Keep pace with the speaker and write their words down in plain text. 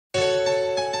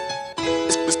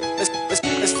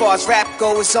far as rap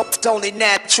goes, it's only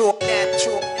natural.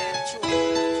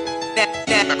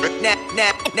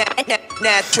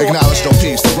 Acknowledge no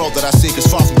peace, the road that I seek is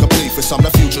far from complete. For some the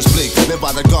future's bleak, live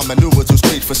by the gun, maneuver through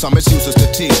street. For some it's useless to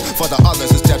teach, for the others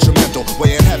it's detrimental.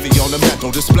 Weighing heavy on the mental,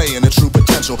 displaying the true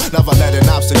potential. Never let an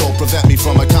obstacle prevent me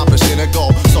from accomplishing a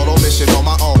goal. Solo mission on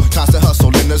my own, constant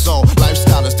hustle in the zone.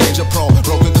 Lifestyle is danger prone,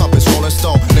 broken compass, rolling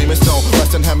stone. Name is stone,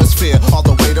 Western Hemisphere, all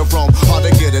the way to Rome. Hard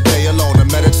to get a day alone and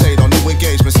meditate on new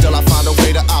engagements. Still I find a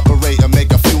way to operate and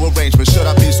make a few arrangements. Should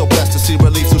I be so blessed to see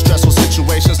relief through stressful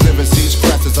situations? Living each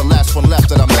breath is the last one left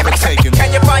that I'm never taking.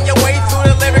 Can you find your way through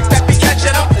the lyrics that be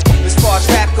catching up? As far as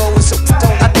rap goes, it's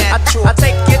only natural. I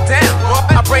take it down,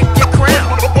 I break your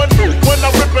crown. When I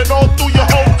rip it all through your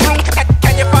whole crew.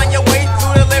 Can you find your way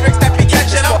through the lyrics that be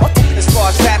catching up? As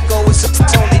far as rap goes, it's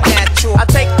only natural. I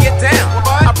take it down,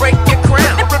 I break your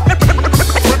crown.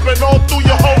 Rip it all through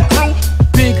your whole crew.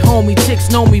 Big homie, chicks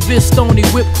know me, Bistoni,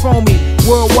 whip chromey.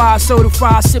 Worldwide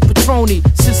certified, sip Patroni.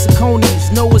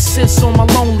 XiCANOZ, no assists on my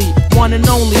lonely. One and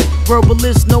only,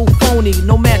 verbalist, no phony,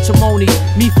 no matrimony.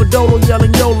 Me for Dodo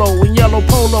yelling YOLO in yellow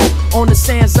polo. On the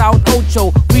sands out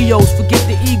Ocho, Rios, forget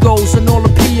the egos and all the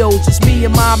POs. Just me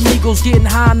and my amigos getting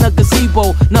high in the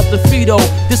gazebo. Nothing Fido,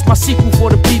 this my sequel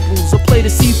for the peoples. I play the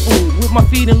seafood with my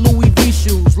feet in Louis V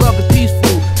shoes. Love it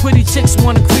peaceful, pretty chicks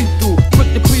wanna creep through.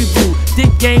 Quick to preview, dick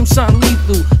game, something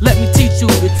lethal. Let me teach you,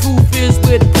 the truth is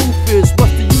where the proof is.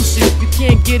 What's the use if you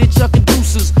can't get it, chucking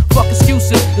deuces? Fuck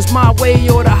excuses, it's my way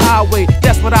or the highway.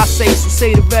 That's what I say, so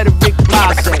say the rhetoric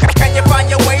blase. Can you find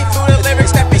your way through the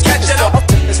lyrics that be catching up?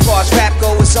 As far as rap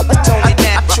goes, it's